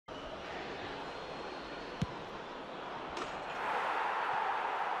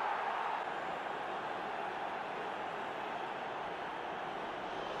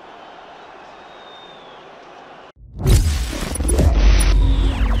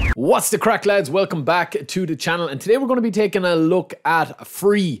What's the crack, lads? Welcome back to the channel, and today we're going to be taking a look at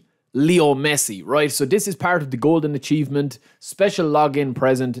free Leo Messi, right? So this is part of the golden achievement special login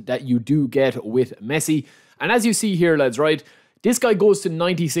present that you do get with Messi. And as you see here, lads, right, this guy goes to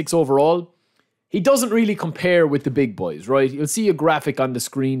 96 overall. He doesn't really compare with the big boys, right? You'll see a graphic on the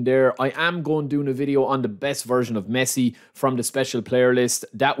screen there. I am going doing a video on the best version of Messi from the special player list.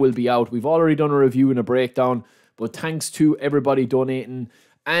 That will be out. We've already done a review and a breakdown, but thanks to everybody donating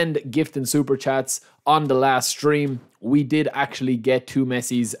and gifting super chats on the last stream, we did actually get 2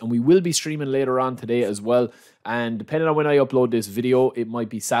 Messis, and we will be streaming later on today as well. And depending on when I upload this video, it might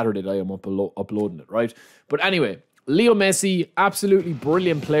be Saturday that I am uploading it, right? But anyway, Leo Messi, absolutely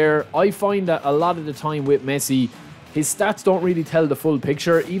brilliant player. I find that a lot of the time with Messi, his stats don't really tell the full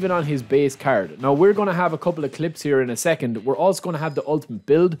picture, even on his base card. Now, we're going to have a couple of clips here in a second. We're also going to have the ultimate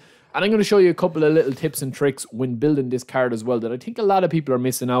build, and I'm going to show you a couple of little tips and tricks when building this card as well that I think a lot of people are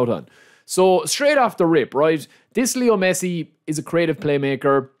missing out on. So, straight off the rip, right, this Leo Messi is a creative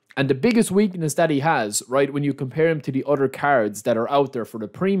playmaker, and the biggest weakness that he has, right, when you compare him to the other cards that are out there for the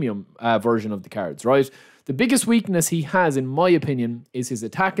premium version of the cards, right, the biggest weakness he has, in my opinion, is his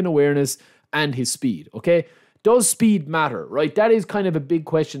attacking awareness and his speed, okay? Does speed matter, right? That is kind of a big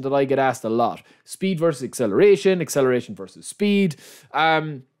question that I get asked a lot. Speed versus acceleration, acceleration versus speed.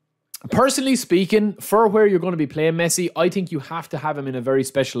 Personally speaking, for where you're going to be playing Messi, I think you have to have him in a very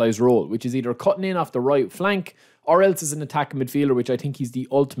specialized role, which is either cutting in off the right flank or else as an attacking midfielder, which I think he's the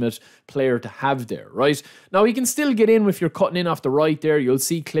ultimate player to have there, right? Now, he can still get in if you're cutting in off the right there. You'll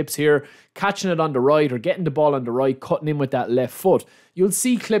see clips here, catching it on the right or getting the ball on the right, cutting in with that left foot. You'll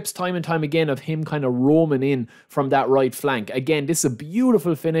see clips time and time again of him kind of roaming in from that right flank. Again, this is a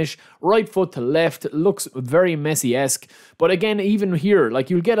beautiful finish, right foot to left, looks very Messi-esque. But again, even here, like,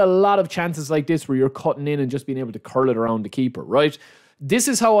 you'll get a lot of chances like this where you're cutting in and just being able to curl it around the keeper, right? This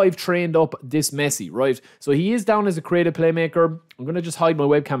is how I've trained up this Messi, right? So he is down as a creative playmaker. I'm going to just hide my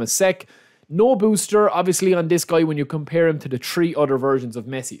webcam a sec. No booster, obviously, on this guy when you compare him to the 3 other versions of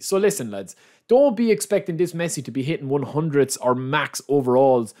Messi. So listen, lads, don't be expecting this Messi to be hitting 100s or max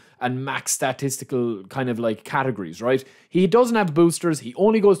overalls and max statistical kind of like categories, right? He doesn't have boosters. He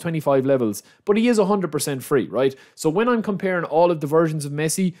only goes 25 levels, but he is 100% free, right? So when I'm comparing all of the versions of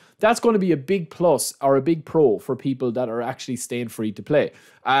Messi, that's going to be a big plus or a big pro for people that are actually staying free to play.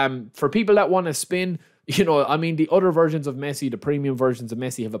 For people that want to spin, you know, I mean, the other versions of Messi, the premium versions of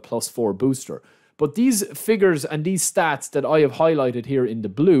Messi, have a +4 booster. But these figures and these stats that I have highlighted here in the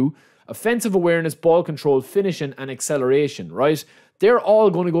blue, offensive awareness, ball control, finishing, and acceleration, right? They're all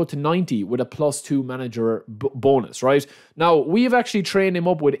going to go to 90 with a +2 manager bonus, right? Now, we have actually trained him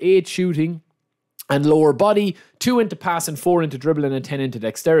up with 8 shooting and lower body, 2 into passing, 4 into dribbling, and 10 into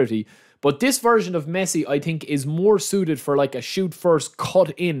dexterity. But this version of Messi, I think, is more suited for like a shoot first,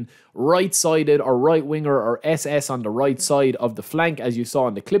 cut in, right-sided or right winger or SS on the right side of the flank, as you saw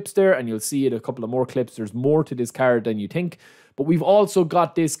in the clips there, and you'll see it a couple of more clips. There's more to this card than you think. But we've also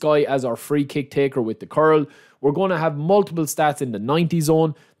got this guy as our free kick taker with the curl. We're going to have multiple stats in the 90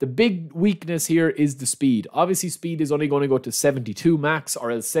 zone. The big weakness here is the speed. Obviously, speed is only going to go to 72 max or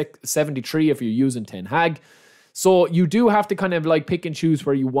else 73 if you're using Ten Hag. So you do have to kind of like pick and choose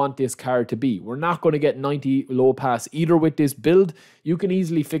where you want this card to be. We're not going to get 90 low pass either with this build. You can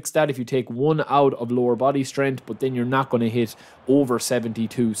easily fix that if you take 1 out of lower body strength, but then you're not going to hit over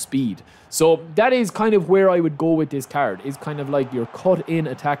 72 speed. So that is kind of where I would go with this card. Is kind of like your cut-in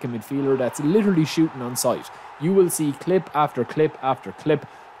attacking midfielder that's literally shooting on sight. You will see clip after clip after clip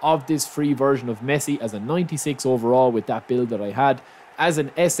of this free version of Messi as a 96 overall with that build that I had. As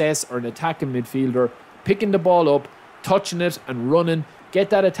an SS or an attacking midfielder, picking the ball up, touching it and running, get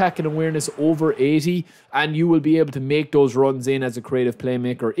that attacking awareness over 80 and you will be able to make those runs in as a creative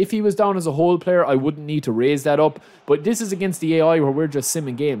playmaker. If he was down as a whole player, I wouldn't need to raise that up, but this is against the AI where we're just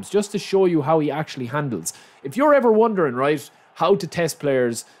simming games, just to show you how he actually handles. If you're ever wondering, right, how to test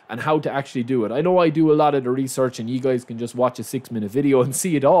players and how to actually do it, I know I do a lot of the research and you guys can just watch a 6-minute video and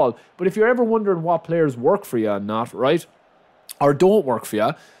see it all, but if you're ever wondering what players work for you and not, right, or don't work for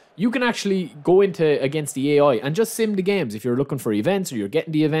you, you can actually go into against the AI and just sim the games. If you're looking for events or you're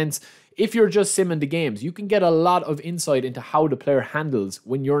getting the events, if you're just simming the games, you can get a lot of insight into how the player handles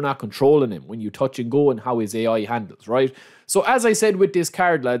when you're not controlling him, when you touch and go, and how his AI handles, right? So as I said with this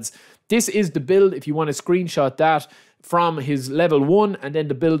card, lads, this is the build if you want to screenshot that from his level 1 and then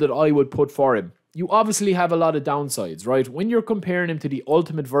the build that I would put for him. You obviously have a lot of downsides, right? When you're comparing him to the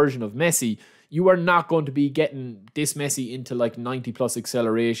ultimate version of Messi, you are not going to be getting this Messi into like 90 plus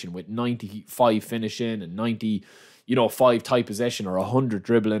acceleration with 95 finishing and 90 5 tight possession or 100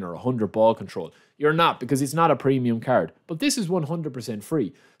 dribbling or 100 ball control. You're not, because it's not a premium card. But this is 100%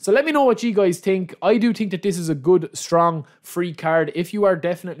 free. So let me know what you guys think. I do think that this is a good, strong, free card. If you are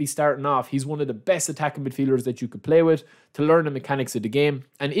definitely starting off, he's one of the best attacking midfielders that you could play with to learn the mechanics of the game.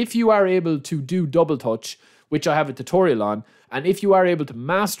 And if you are able to do double touch, which I have a tutorial on, and if you are able to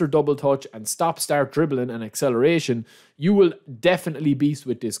master double touch and stop-start dribbling and acceleration, you will definitely beast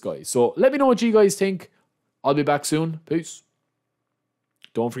with this guy. So let me know what you guys think. I'll be back soon. Peace.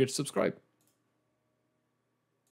 Don't forget to subscribe.